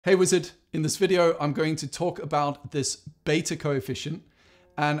Hey Wizard, in this video I'm going to talk about this beta coefficient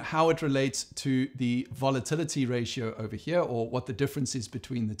and how it relates to the volatility ratio over here, or what the difference is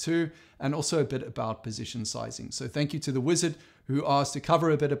between the two, and also a bit about position sizing. So thank you to the Wizard who asked to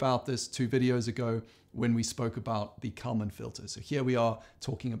cover a bit about this 2 videos ago when we spoke about the Kalman filter. So here we are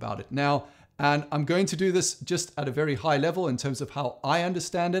talking about it now. And I'm going to do this just at a very high level in terms of how I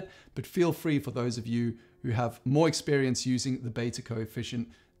understand it, but feel free for those of you who have more experience using the beta coefficient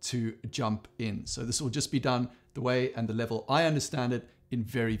to jump in. So this will just be done the way and the level I understand it in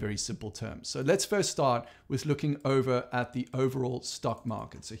very, very simple terms. So let's first start with looking over at the overall stock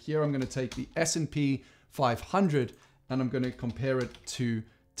market. So here I'm going to take the S&P 500 and I'm going to compare it to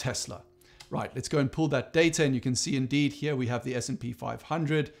Tesla. Right, let's go and pull that data, and you can see indeed here we have the S&P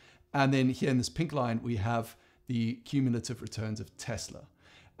 500, and then here in this pink line we have the cumulative returns of Tesla.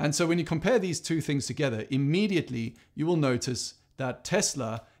 And so when you compare these two things together, immediately you will notice that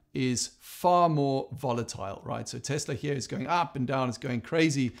Tesla is far more volatile, right? So Tesla here is going up and down, it's going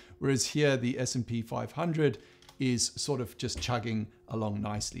crazy, whereas here the S&P 500 is sort of just chugging along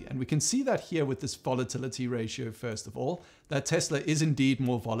nicely. And we can see that here with this volatility ratio, first of all, that Tesla is indeed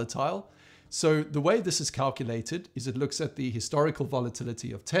more volatile. So the way this is calculated is it looks at the historical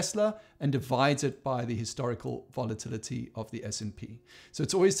volatility of Tesla and divides it by the historical volatility of the S&P. So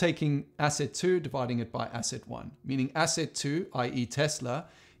it's always taking asset 2, dividing it by asset 1, meaning asset 2, i.e. Tesla,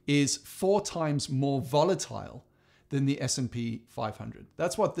 is 4 times more volatile than the S&P 500.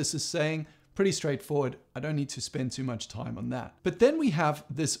 That's what this is saying. Pretty straightforward. I don't need to spend too much time on that. But then we have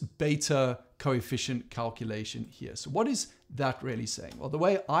this beta coefficient calculation here. So what is that really saying? Well, the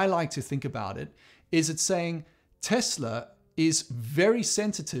way I like to think about it is it's saying Tesla is very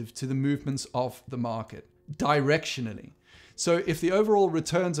sensitive to the movements of the market directionally. So if the overall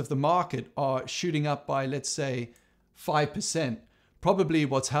returns of the market are shooting up by, let's say, 5%, probably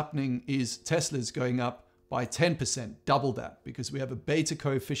what's happening is Tesla's going up by 10%, double that, because we have a beta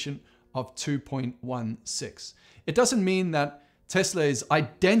coefficient of 2.16. It doesn't mean that Tesla is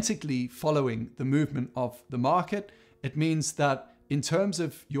identically following the movement of the market. It means that in terms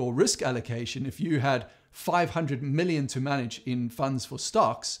of your risk allocation, if you had 500 million to manage in funds for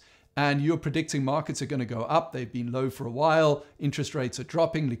stocks, and you're predicting markets are going to go up, they've been low for a while, interest rates are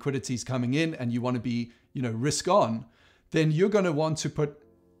dropping, liquidity is coming in, and you want to be, risk on, then you're going to want to put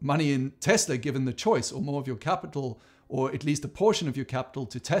money in Tesla given the choice, or more of your capital, or at least a portion of your capital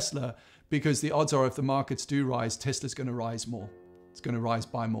to Tesla, because the odds are if the markets do rise, Tesla's going to rise more. It's going to rise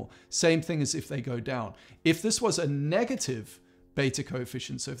by more. Same thing as if they go down. If this was a negative beta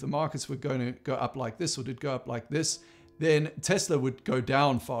coefficient, so if the markets were going to go up like this or did go up like this, then Tesla would go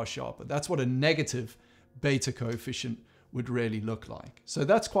down far sharper. That's what a negative beta coefficient would really look like. So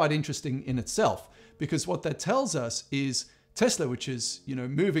that's quite interesting in itself, because what that tells us is Tesla, which is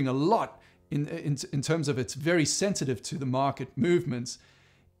moving a lot in terms of it's very sensitive to the market movements,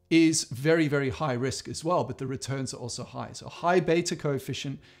 is very, very high risk as well, but the returns are also high. So high beta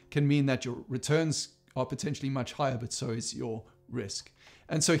coefficient can mean that your returns are potentially much higher, but so is your risk.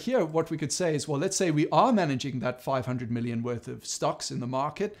 And so here what we could say is, well, let's say we are managing that 500 million worth of stocks in the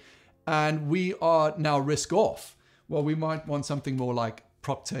market and we are now risk off. Well, we might want something more like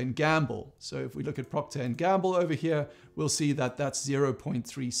Procter & Gamble. So if we look at Procter & Gamble over here, we'll see that that's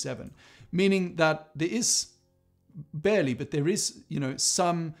 0.37, meaning that there is barely, but there is,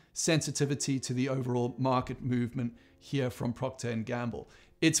 some sensitivity to the overall market movement here from Procter & Gamble.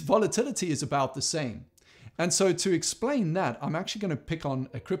 Its volatility is about the same. And so to explain that, I'm actually going to pick on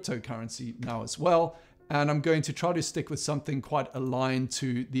a cryptocurrency now as well. And I'm going to try to stick with something quite aligned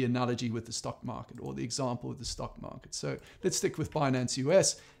to the analogy with the stock market, or the example with the stock market. So let's stick with Binance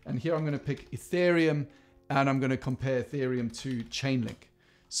US. And here I'm going to pick Ethereum, and I'm going to compare Ethereum to Chainlink.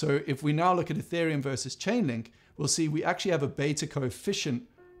 So if we now look at Ethereum versus Chainlink, we'll see we actually have a beta coefficient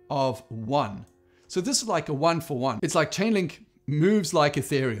of 1. So this is like a 1 for 1. It's like Chainlink moves like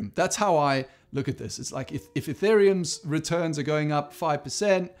Ethereum. That's how I look at this. It's like if Ethereum's returns are going up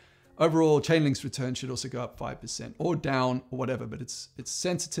 5%, overall Chainlink's return should also go up 5% or down or whatever, but it's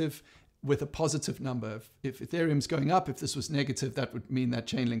sensitive with a positive number. If Ethereum's going up, if this was negative, that would mean that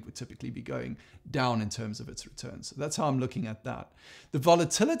Chainlink would typically be going down in terms of its returns. So that's how I'm looking at that. The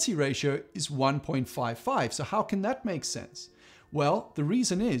volatility ratio is 1.55. So how can that make sense? Well, the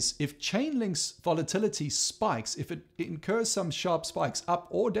reason is if Chainlink's volatility spikes, if it incurs some sharp spikes up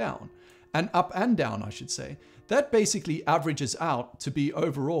or down, and up and down, I should say, that basically averages out to be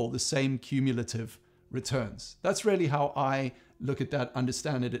overall the same cumulative returns. That's really how I look at that,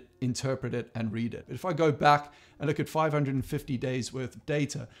 understand it, interpret it, and read it. But if I go back and look at 550 days worth of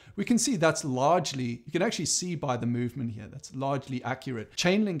data, we can see that's largely, you can actually see by the movement here, that's largely accurate.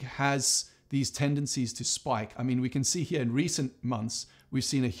 Chainlink has these tendencies to spike. I mean, we can see here in recent months, we've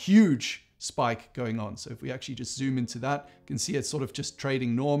seen a huge spike going on. So if we actually just zoom into that, you can see it's sort of just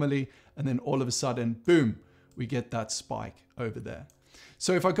trading normally, and then all of a sudden, boom, we get that spike over there.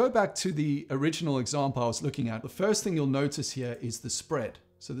 So if I go back to the original example I was looking at, the first thing you'll notice here is the spread.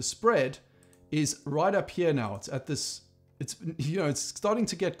 So the spread is right up here now. It's at this, it's starting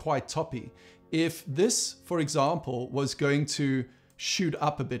to get quite toppy. If this, for example, was going to shoot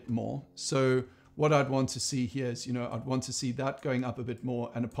up a bit more, so what I'd want to see here is, I'd want to see that going up a bit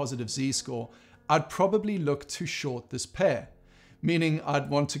more and a positive Z-score, I'd probably look to short this pair, meaning I'd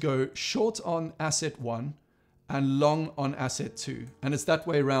want to go short on asset 1 and long on asset 2. And it's that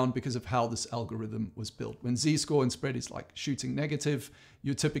way around because of how this algorithm was built. When Z-score and spread is like shooting negative,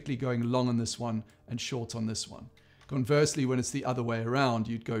 you're typically going long on this one and short on this one. Conversely, when it's the other way around,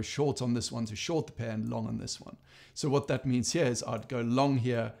 you'd go short on this one to short the pair and long on this one. So what that means here is I'd go long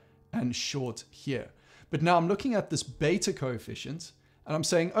here and short here. But now I'm looking at this beta coefficient and I'm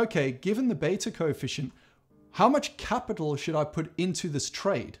saying, okay, given the beta coefficient, how much capital should I put into this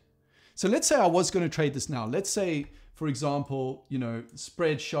trade? So let's say I was going to trade this now. Let's say, for example,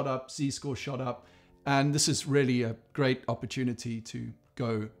 spread shot up, Z-score shot up, and this is really a great opportunity to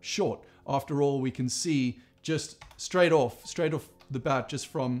go short. After all, we can see just straight off the bat, just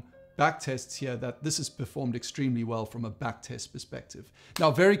from back tests here, that this has performed extremely well from a back test perspective.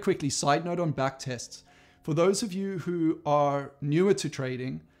 Now, very quickly, side note on back tests. For those of you who are newer to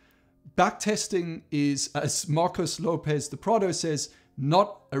trading, back testing is, as Marcos Lopez de Prado says,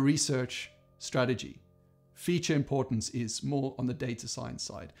 not a research strategy. Feature importance is more on the data science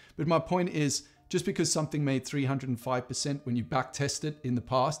side. But my point is, just because something made 305% when you back test it in the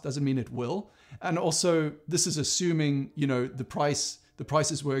past doesn't mean it will. And also, this is assuming, the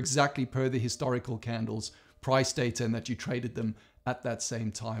prices were exactly per the historical candles price data and that you traded them at that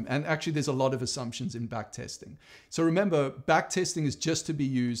same time. And actually, there's a lot of assumptions in back testing. So remember, back testing is just to be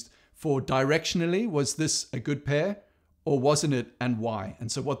used for directionally, was this a good pair? Or wasn't it, and why?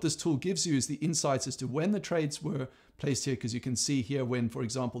 And so what this tool gives you is the insights as to when the trades were placed here, because you can see here when, for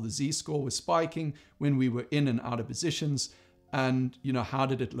example, the Z-score was spiking, when we were in and out of positions, and how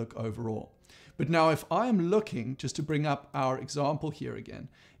did it look overall. But now if I am looking, just to bring up our example here again,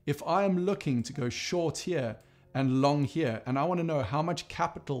 if I am looking to go short here and long here, and I want to know how much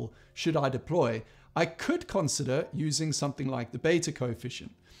capital should I deploy, I could consider using something like the beta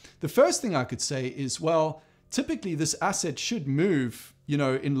coefficient. The first thing I could say is, well, typically this asset should move,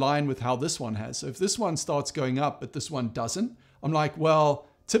 in line with how this one has. So if this one starts going up, but this one doesn't, I'm like, well,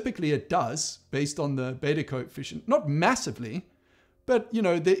 typically it does based on the beta coefficient, not massively, but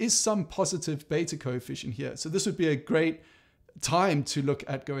there is some positive beta coefficient here. So this would be a great time to look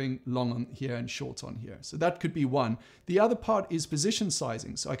at going long on here and short on here. So that could be one. The other part is position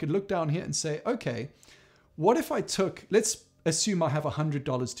sizing. So I could look down here and say, okay, what if I took, let's assume I have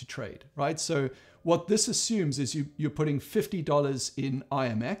 $100 to trade, right? So what this assumes is you're putting $50 in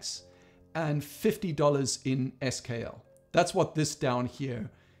IMX and $50 in SKL. That's what this down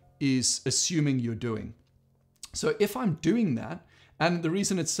here is assuming you're doing. So if I'm doing that, and the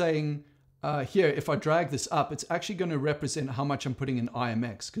reason it's saying here, if I drag this up, it's actually going to represent how much I'm putting in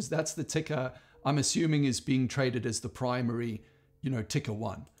IMX, because that's the ticker I'm assuming is being traded as the primary, ticker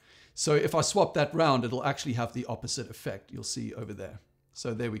 1. So if I swap that round, it'll actually have the opposite effect. You'll see over there.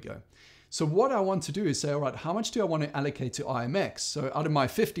 So there we go. So what I want to do is say, all right, how much do I want to allocate to IMX? So out of my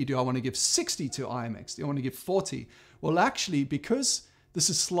 50, do I want to give 60 to IMX? Do I want to give 40? Well, actually, because this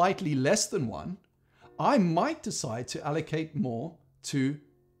is slightly less than 1, I might decide to allocate more to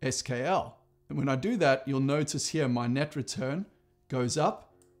SKL. And when I do that, you'll notice here my net return goes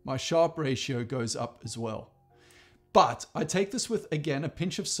up, my Sharpe ratio goes up as well. But I take this with, again, a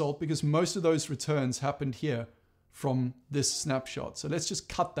pinch of salt, because most of those returns happened here from this snapshot. So let's just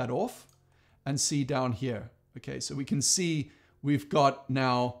cut that off and see down here. Okay, so we can see we've got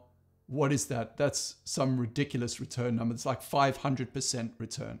now, what is that? That's some ridiculous return number. It's like 500%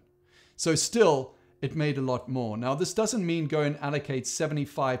 return. So still, it made a lot more. Now, this doesn't mean go and allocate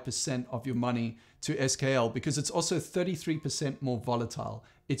 75% of your money to SKL, because it's also 33% more volatile.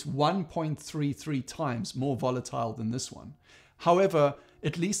 It's 1.33 times more volatile than this one. However,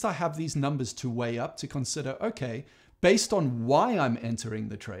 at least I have these numbers to weigh up to consider, okay, based on why I'm entering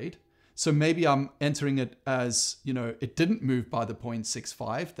the trade. So maybe I'm entering it as, it didn't move by the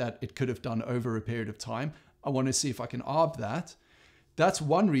 0.65 that it could have done over a period of time. I want to see if I can arb that. that's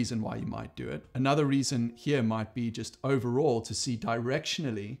one reason why you might do it. Another reason here might be just overall to see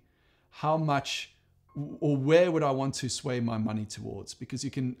directionally how much or where would I want to sway my money towards, because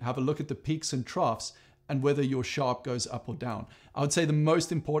you can have a look at the peaks and troughs and whether your Sharpe goes up or down. I would say the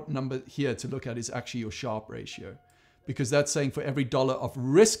most important number here to look at is actually your Sharpe ratio, because that's saying for every dollar of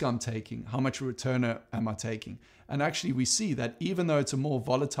risk I'm taking, how much return am I taking? And actually we see that even though it's a more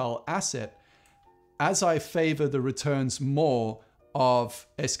volatile asset, as I favor the returns more of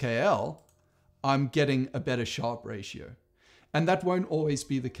SKL, I'm getting a better Sharpe ratio. And that won't always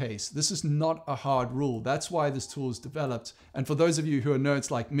be the case. This is not a hard rule. That's why this tool is developed. And for those of you who are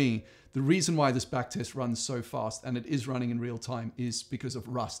nerds like me, the reason why this backtest runs so fast, and it is running in real time, is because of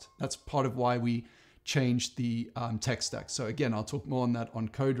Rust. That's part of why we changed the tech stack. So again, I'll talk more on that on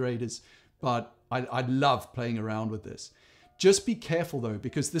Code Raiders, but I love playing around with this. Just be careful though,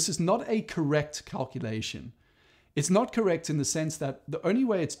 because this is not a correct calculation. It's not correct in the sense that the only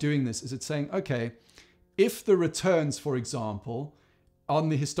way it's doing this is it's saying, okay, if the returns, for example, on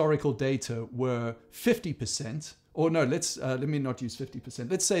the historical data were 50%, or no, let me not use 50%.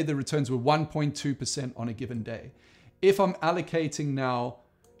 Let's say the returns were 1.2% on a given day. If I'm allocating now,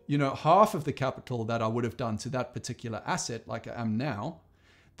 half of the capital that I would have done to that particular asset, like I am now,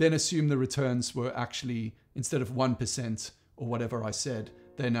 then assume the returns were actually, instead of 1% or whatever I said,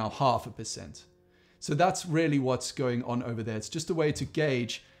 they're now 0.5%. So that's really what's going on over there. It's just a way to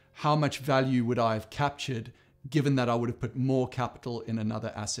gauge how much value would I have captured given that I would have put more capital in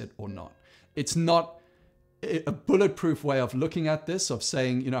another asset or not. It's not a bulletproof way of looking at this, of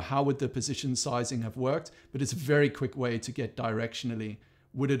saying, how would the position sizing have worked? But it's a very quick way to get directionally,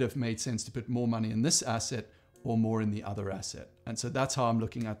 would it have made sense to put more money in this asset or more in the other asset? And so that's how I'm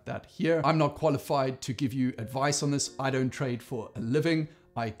looking at that here. I'm not qualified to give you advice on this. I don't trade for a living.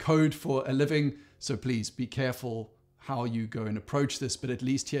 I code for a living. So please be careful how you go and approach this, but at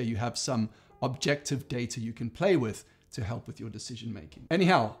least here you have some objective data you can play with to help with your decision making.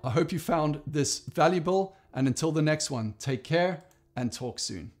 Anyhow, I hope you found this valuable, and until the next one, take care and talk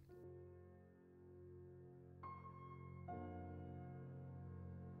soon.